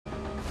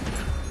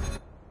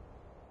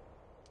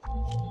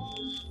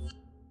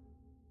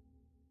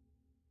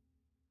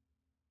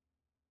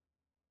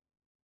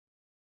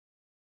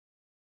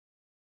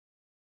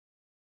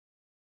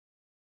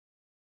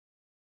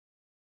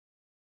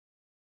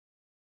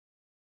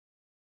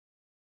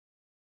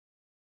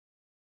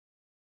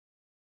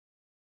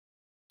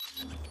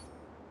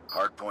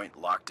Hardpoint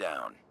locked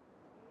down.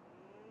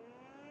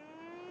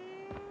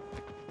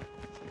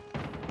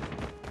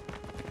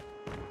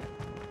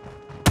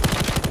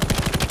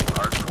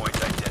 Hardpoint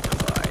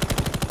identified.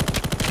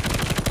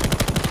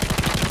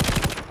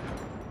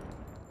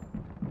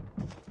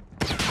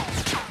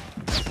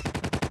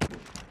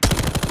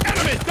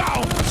 Enemy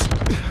down!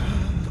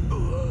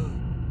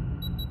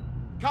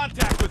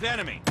 Contact with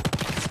enemy.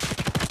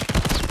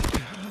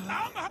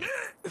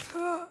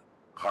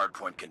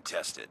 Hardpoint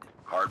contested.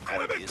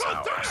 Hardpoint Enemy is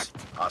contact! ours.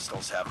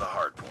 Hostiles have the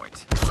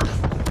hardpoint.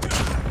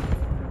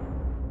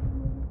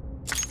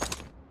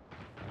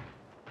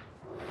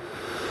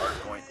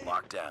 Hardpoint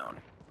locked down.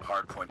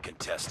 Hardpoint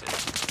contested.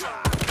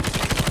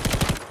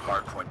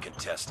 Hardpoint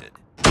contested.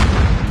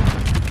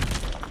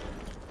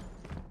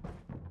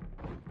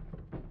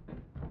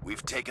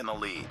 We've taken the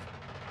lead.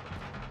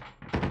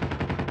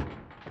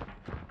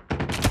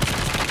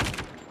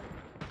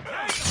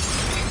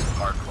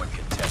 Hardpoint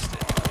contested.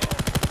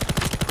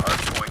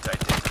 Hardpoint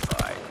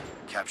identified.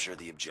 Capture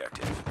the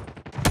objective.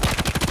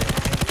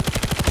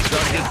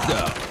 Target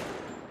down.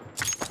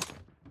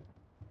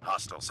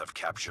 Hostiles have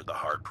captured the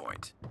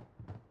hardpoint.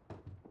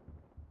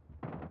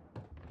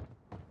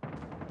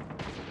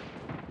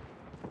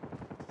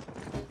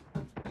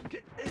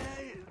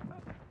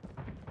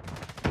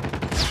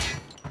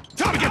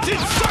 Target's in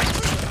sight!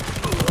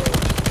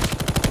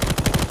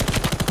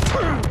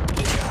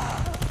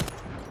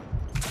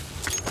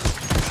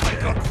 I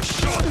got the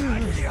shot!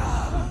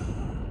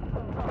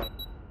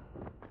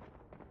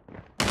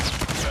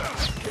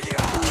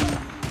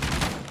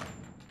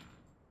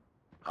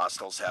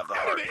 Hostiles have the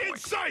Enemy in hardpoint.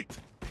 sight!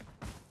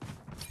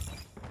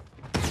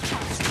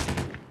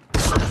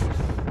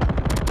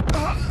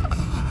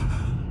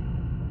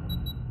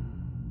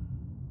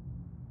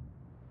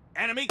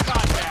 Enemy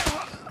contact!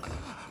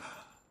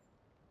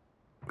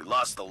 We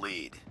lost the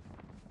lead.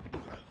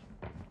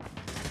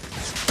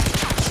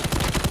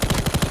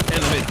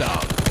 Enemy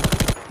down!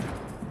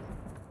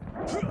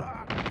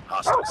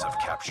 Hostiles have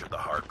captured the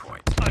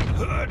hardpoint. I'm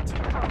hurt!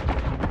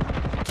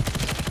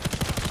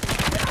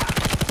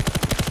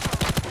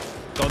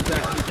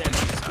 Contact with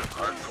enemy.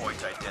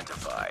 Hardpoint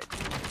identified.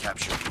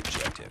 Capture the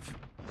objective.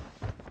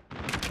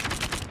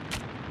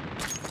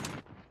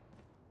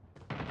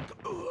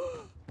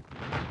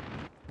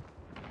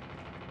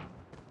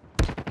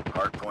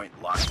 Hardpoint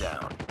locked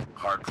down.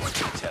 Hardpoint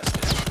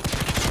contested.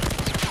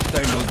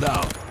 Tango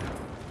down.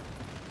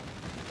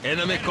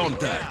 Enemy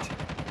contact.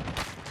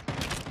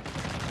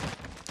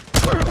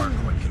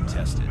 Hardpoint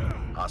contested.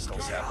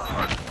 Hostiles have the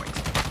hardpoint.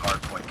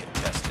 Hardpoint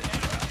contested.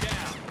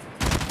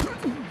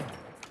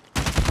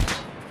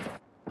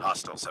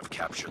 Hostiles have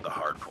captured the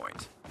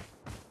hardpoint.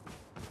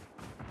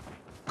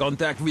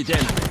 Contact with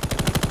enemy.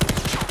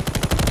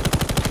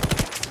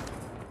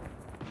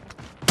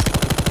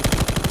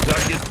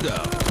 Target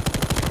down.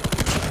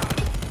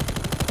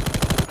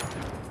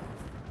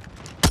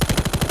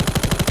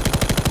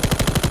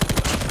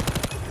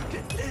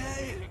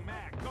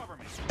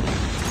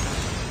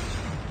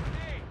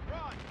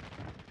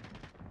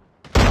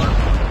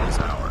 Hardpoint is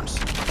ours.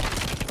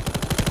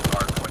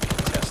 Hardpoint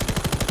contested.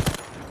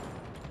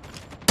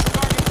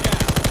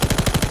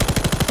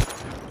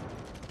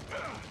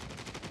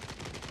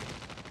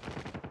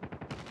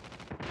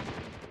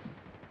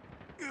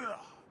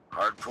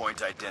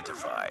 Hardpoint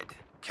identified.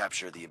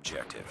 Capture the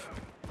objective.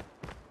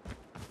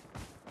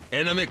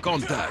 Enemy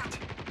contact.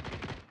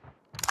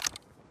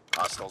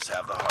 Hostiles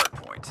have the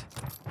hardpoint.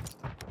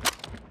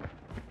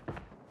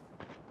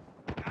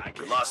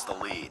 We lost the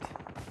lead.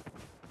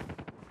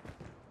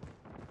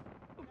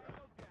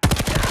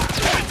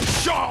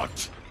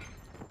 Shot!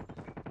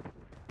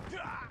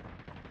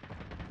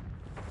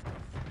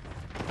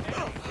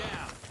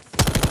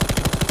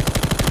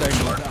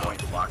 Tango down.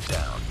 Hardpoint locked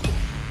down.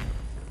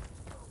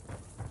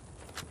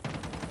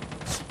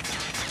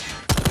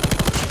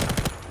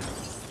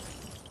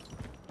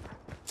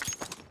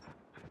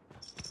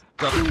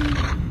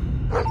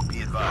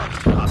 Be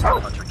advised, hostile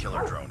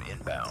hunter-killer drone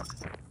inbound.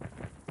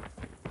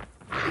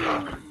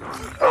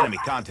 Enemy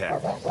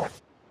contact.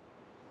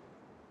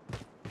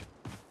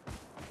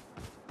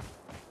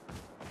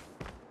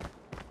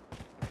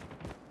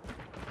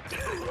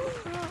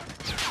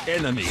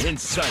 Enemy in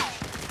sight.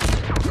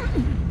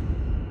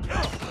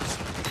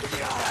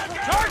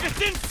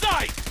 Target's in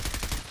sight!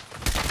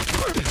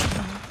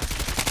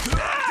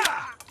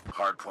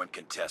 Hardpoint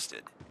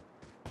contested.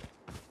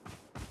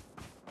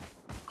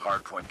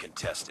 Hardpoint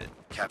contested.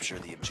 Capture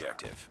the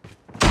objective.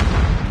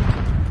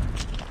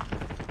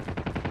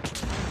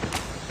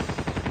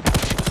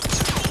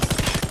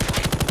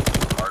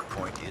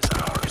 Hardpoint is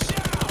ours.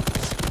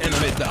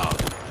 Enemy down.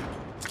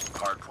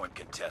 Hardpoint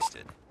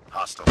contested.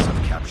 Hostiles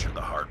have captured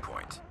the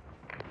hardpoint.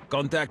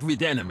 Contact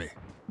with enemy.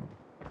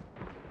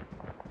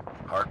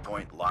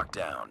 Hardpoint locked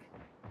down.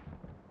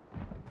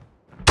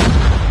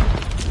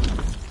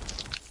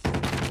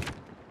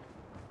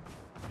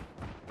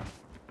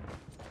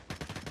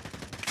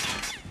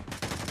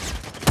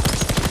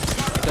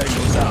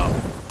 Tango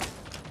down.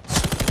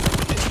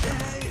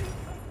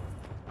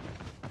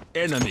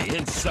 Enemy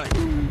in sight.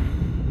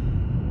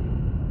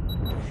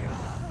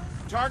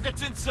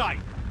 Target's in sight.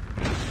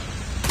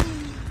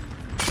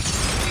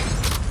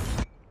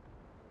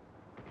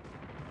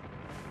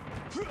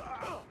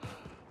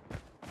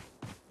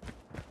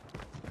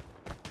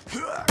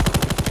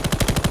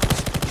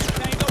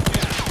 Tango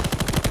down.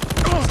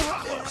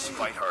 Close.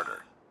 Fight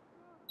harder.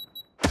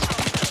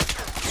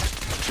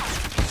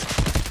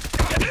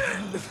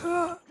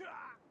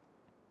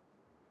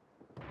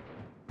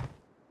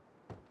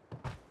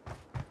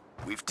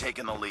 We've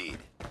taken the lead.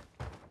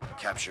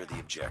 Capture the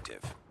objective.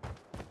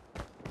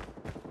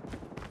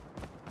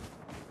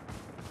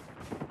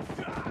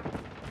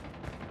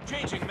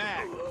 Changing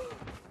mag.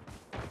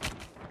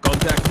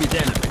 Contact with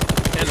enemy.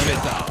 Enemy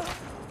down.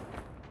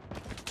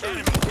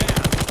 Enemy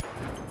down.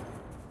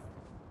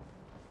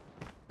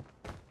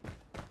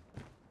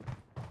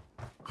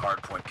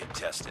 Hardpoint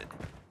contested.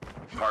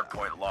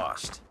 Hardpoint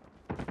lost.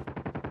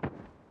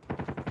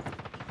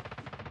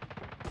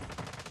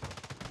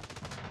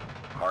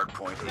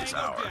 Hardpoint is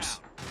ours.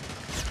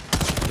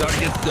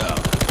 Target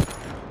down.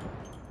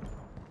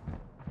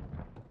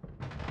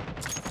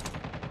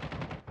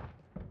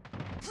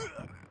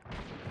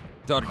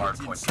 Target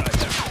Hardpoint inside.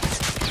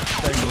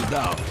 contested. Tango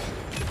down.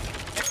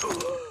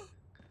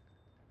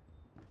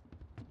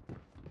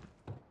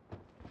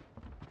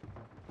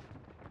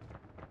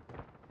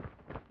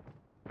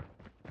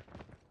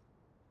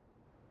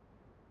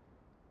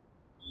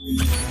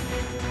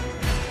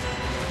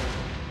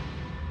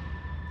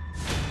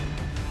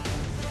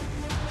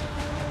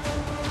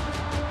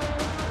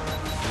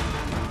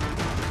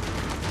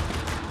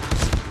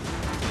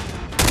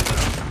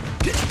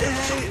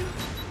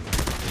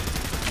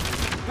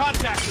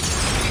 Contact.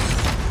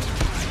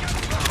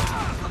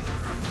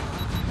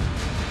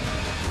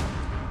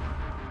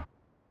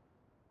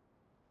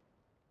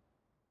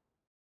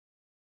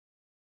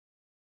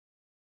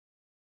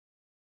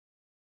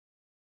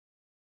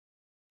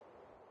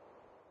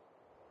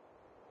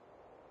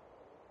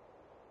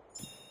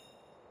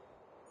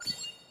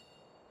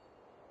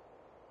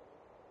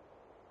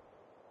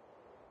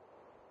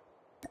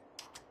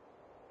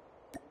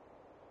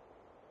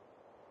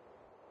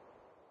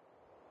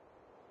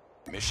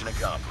 Mission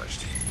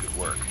accomplished. Good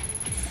work.